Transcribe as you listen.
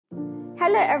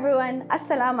Hello everyone,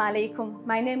 Assalamu alaikum.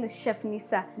 My name is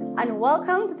Chefnisah and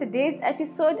welcome to today's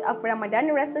episode of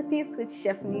Ramadan Recipes with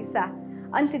Chefnisah.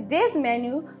 On today's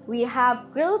menu, we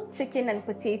have grilled chicken and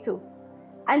potato.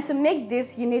 And to make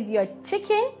this, you need your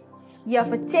chicken, your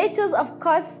potatoes of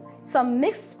course, some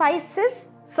mixed spices,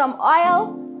 some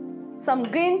oil, some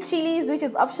green chilies which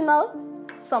is optional,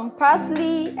 some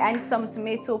parsley and some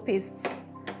tomato paste.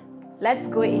 Let's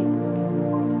go in.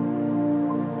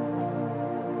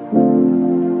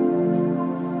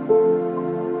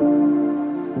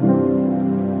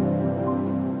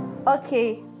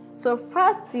 Okay, so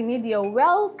first you need your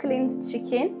well-cleaned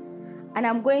chicken and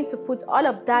I'm going to put all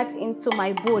of that into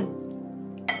my bowl.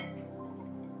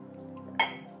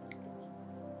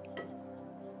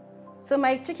 So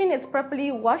my chicken is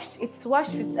properly washed. It's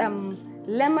washed with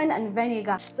lemon and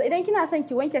vinegar. So idan kina son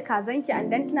ki wanke kazanki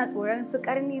and then kina tsoron su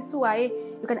karni su waye,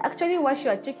 you can actually wash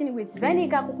your chicken with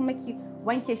vinegar ko kuma ki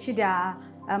wanke shi da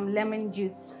lemon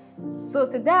juice. So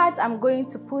to that I'm going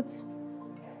to put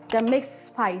the mixed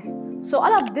spice. So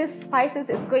all of these spices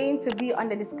is going to be on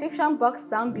the description box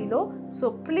down below.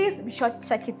 So please be sure to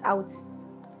check it out. So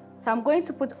I'm going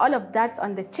to put all of that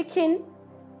on the chicken.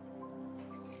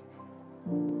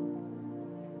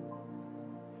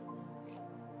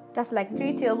 Just like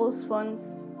 3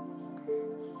 tablespoons.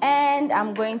 And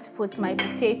I'm going to put my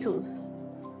potatoes.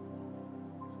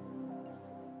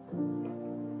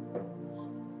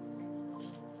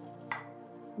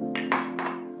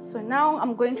 So now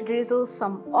I'm going to drizzle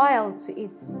some oil to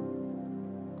it.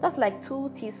 Just like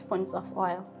 2 teaspoons of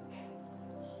oil.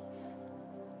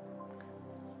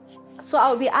 So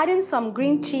I'll be adding some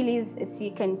green chilies, as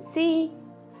you can see.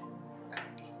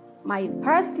 My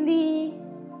parsley.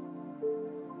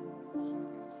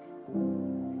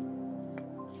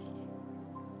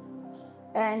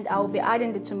 And I'll be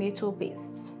adding the tomato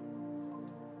paste.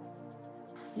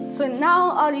 So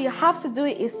now all you have to do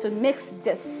is to mix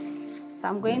this. So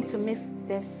I'm going to mix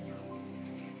this.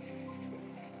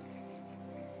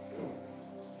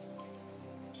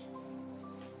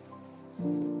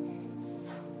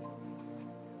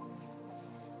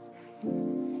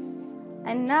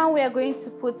 And now we are going to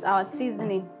put our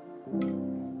seasoning.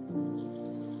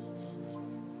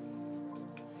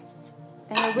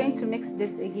 And we're going to mix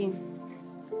this again.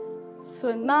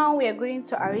 So now we are going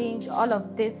to arrange all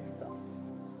of this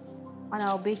on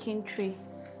our baking tray.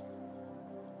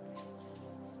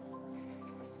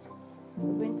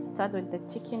 We're going to start with the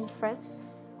chicken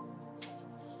first.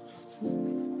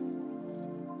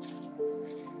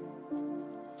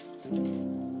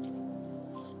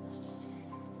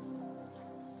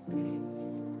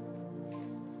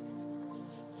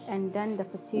 And then the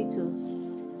potatoes.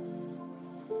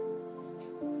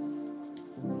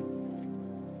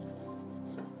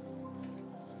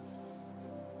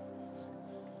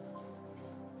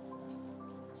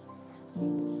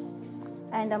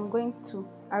 And I'm going to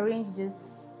arrange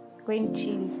this green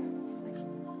chili.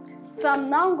 So I'm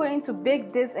now going to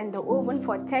bake this in the oven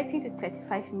for 30 to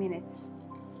 35 minutes.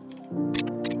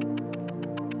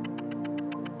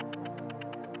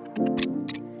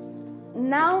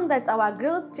 Now that our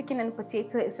grilled chicken and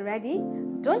potato is ready,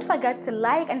 don't forget to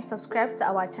like and subscribe to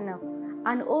our channel.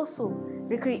 And also,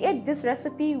 recreate this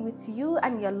recipe with you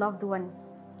and your loved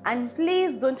ones. And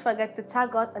please don't forget to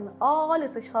tag us on all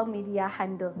the social media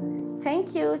handles.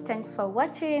 Thank you. Thanks for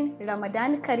watching.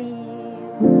 Ramadan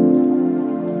Kareem.